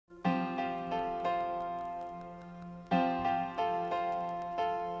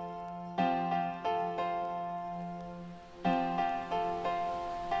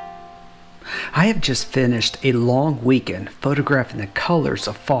I have just finished a long weekend photographing the colors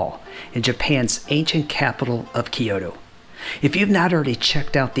of fall in Japan's ancient capital of Kyoto. If you've not already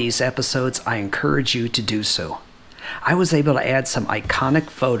checked out these episodes, I encourage you to do so. I was able to add some iconic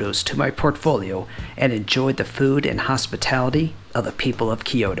photos to my portfolio and enjoyed the food and hospitality of the people of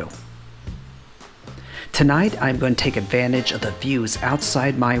Kyoto. Tonight, I'm going to take advantage of the views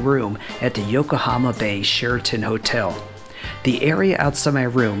outside my room at the Yokohama Bay Sheraton Hotel. The area outside my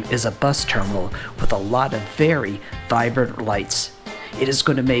room is a bus terminal with a lot of very vibrant lights. It is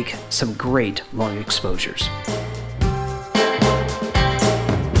going to make some great long exposures.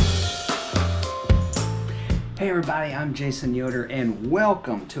 Hey everybody, I'm Jason Yoder and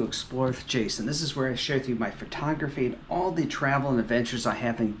welcome to Explore with Jason. This is where I share with you my photography and all the travel and adventures I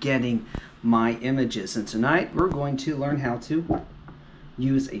have in getting my images. And tonight we're going to learn how to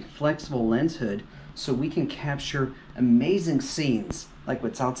use a flexible lens hood so we can capture amazing scenes like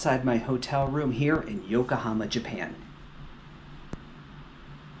what's outside my hotel room here in Yokohama, Japan.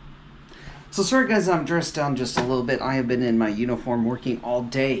 So sorry guys, I'm dressed down just a little bit. I have been in my uniform working all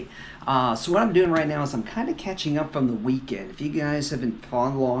day. So what I'm doing right now is I'm kind of catching up from the weekend. If you guys have been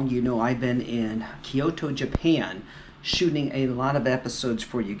following along, you know I've been in Kyoto, Japan, shooting a lot of episodes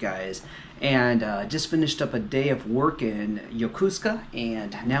for you guys. And just finished up a day of work in Yokosuka,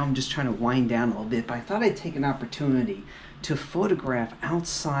 and now I'm just trying to wind down a little bit. But I thought I'd take an opportunity to photograph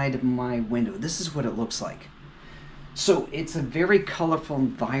outside my window. This is what it looks like. So it's a very colorful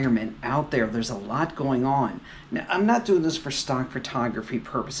environment out there. There's a lot going on. Now, I'm not doing this for stock photography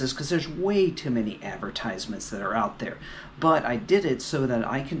purposes because there's way too many advertisements that are out there. But I did it so that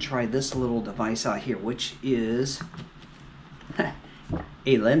I can try this little device out here, which is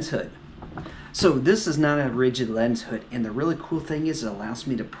a lens hood. So this is not a rigid lens hood, and the really cool thing is it allows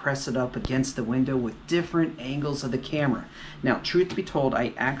me to press it up against the window with different angles of the camera. Now, truth be told,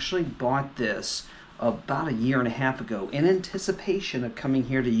 I actually bought this about a year and a half ago in anticipation of coming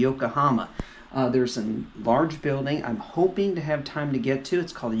here to Yokohama. There's a large building I'm hoping to have time to get to.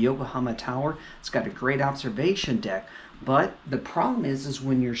 It's called the Yokohama Tower. It's got a great observation deck, but the problem is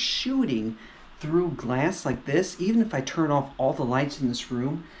when you're shooting through glass like this, even if I turn off all the lights in this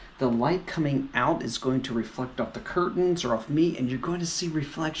room, the light coming out is going to reflect off the curtains or off me, and you're going to see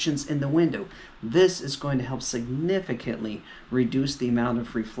reflections in the window. This is going to help significantly reduce the amount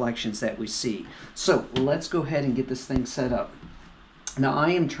of reflections that we see. So let's go ahead and get this thing set up. Now I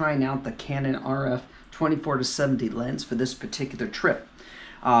am trying out the Canon RF 24-70 lens for this particular trip.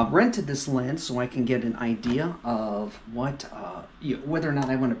 Rented this lens so I can get an idea of what, whether or not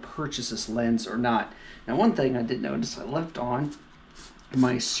I want to purchase this lens or not. Now one thing I did notice, I left on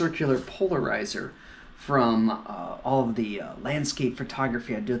my circular polarizer from all of the landscape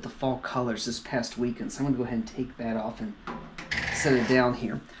photography I did with the fall colors this past weekend. So I'm going to go ahead and take that off and set it down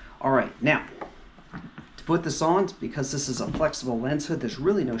here. All right, now to put this on, because this is a flexible lens hood, there's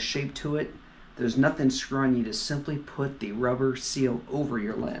really no shape to it. There's nothing screwing. You just simply put the rubber seal over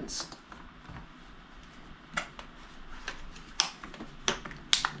your lens.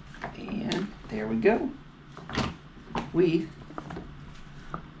 And there we go. We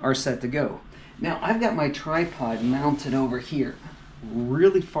are set to go. Now I've got my tripod mounted over here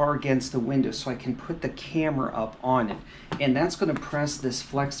really far against the window so I can put the camera up on it, and that's going to press this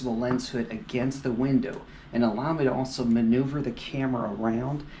flexible lens hood against the window and allow me to also maneuver the camera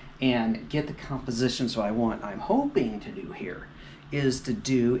around and get the compositions I want. I'm hoping to do here is to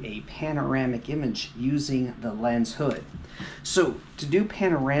do a panoramic image using the lens hood. So to do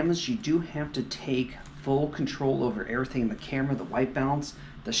panoramas, you do have to take full control over everything in the camera, the white balance,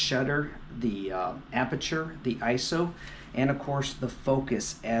 the shutter, the aperture, the ISO, and of course the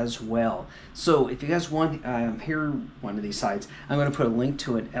focus as well. So if you guys want hear one of these sites, I'm going to put a link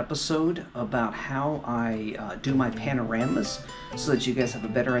to an episode about how I do my panoramas so that you guys have a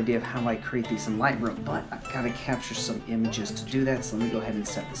better idea of how I create these in Lightroom. But I've got to capture some images to do that, so let me go ahead and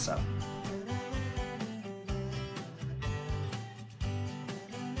set this up.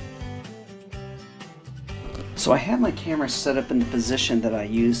 So I have my camera set up in the position that I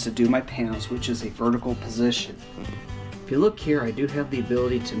use to do my pans, which is a vertical position. If you look here, I do have the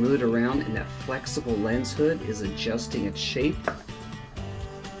ability to move it around, and that flexible lens hood is adjusting its shape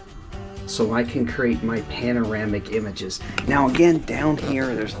so I can create my panoramic images. Now again, down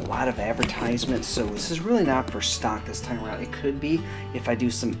here there's a lot of advertisements, so this is really not for stock this time around. It could be if I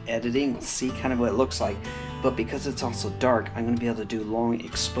do some editing. We'll see kind of what it looks like. But because it's also dark, I'm going to be able to do long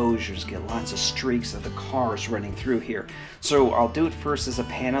exposures, get lots of streaks of the cars running through here. So I'll do it first as a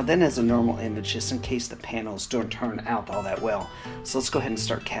panel, then as a normal image, just in case the panels don't turn out all that well. So let's go ahead and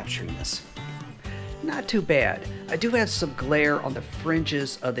start capturing this. not too bad. I do have some glare on the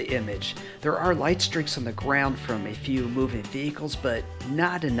fringes of the image. There are light streaks on the ground from a few moving vehicles, but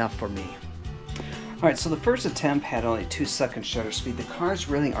not enough for me. Alright, so the first attempt had only 2-second shutter speed. The cars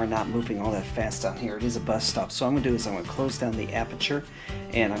really are not moving all that fast down here. It is a bus stop. So what I'm going to do is I'm going to close down the aperture,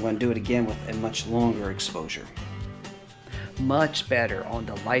 and I'm going to do it again with a much longer exposure. Much better on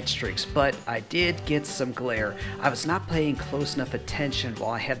the light streaks, but I did get some glare. I was not paying close enough attention while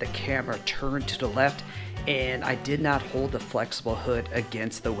I had the camera turned to the left, and I did not hold the flexible hood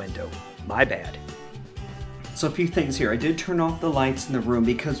against the window. My bad. So a few things here. I did turn off the lights in the room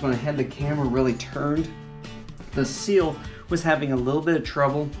because when I had the camera really turned, the seal was having a little bit of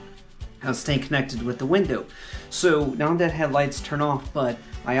trouble staying connected with the window. So now that I had lights turned off, but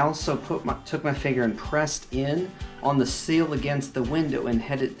I also took my finger and pressed in on the seal against the window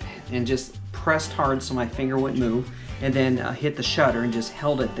and just pressed hard so my finger wouldn't move, and then hit the shutter and just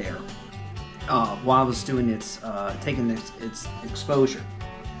held it there while I was doing taking its exposure.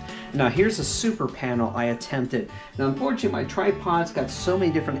 Now here's a super panel I attempted. Now unfortunately my tripod's got so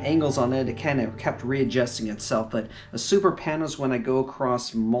many different angles on it, it kind of kept readjusting itself, but a super panel is when I go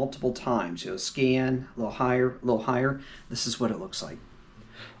across multiple times. You know, scan, a little higher, this is what it looks like.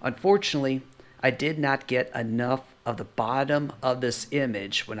 Unfortunately, I did not get enough of the bottom of this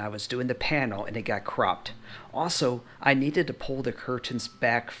image when I was doing the panel, and it got cropped. Also, I needed to pull the curtains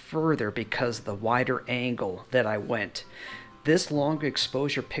back further because of the wider angle that I went. This longer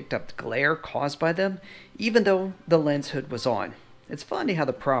exposure picked up glare caused by them, even though the lens hood was on. It's funny how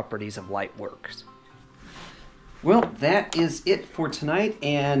the properties of light works. Well, that is it for tonight,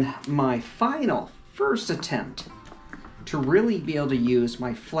 and my first attempt to really be able to use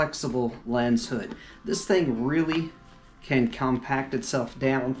my flexible lens hood. This thing really can compact itself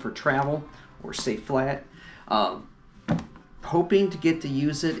down for travel or stay flat. Hoping to get to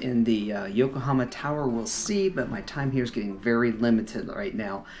use it in the Yokohama Tower, we'll see, but my time here is getting very limited right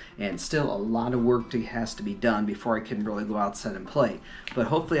now, and still a lot of work has to be done before I can really go outside and play. But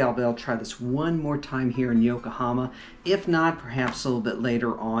hopefully I'll be able to try this one more time here in Yokohama. If not, perhaps a little bit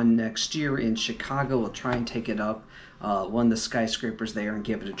later on next year in Chicago, we'll try and take it up one of the skyscrapers there and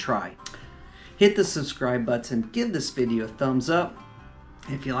give it a try. Hit the subscribe button, give this video a thumbs up.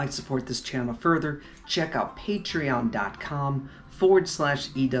 If you'd like to support this channel further, check out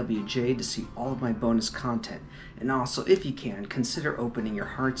patreon.com/EWJ to see all of my bonus content. And also, if you can, consider opening your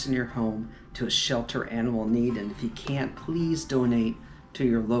hearts and your home to a shelter animal in need. And if you can't, please donate to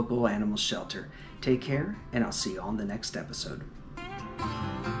your local animal shelter. Take care, and I'll see you on the next episode.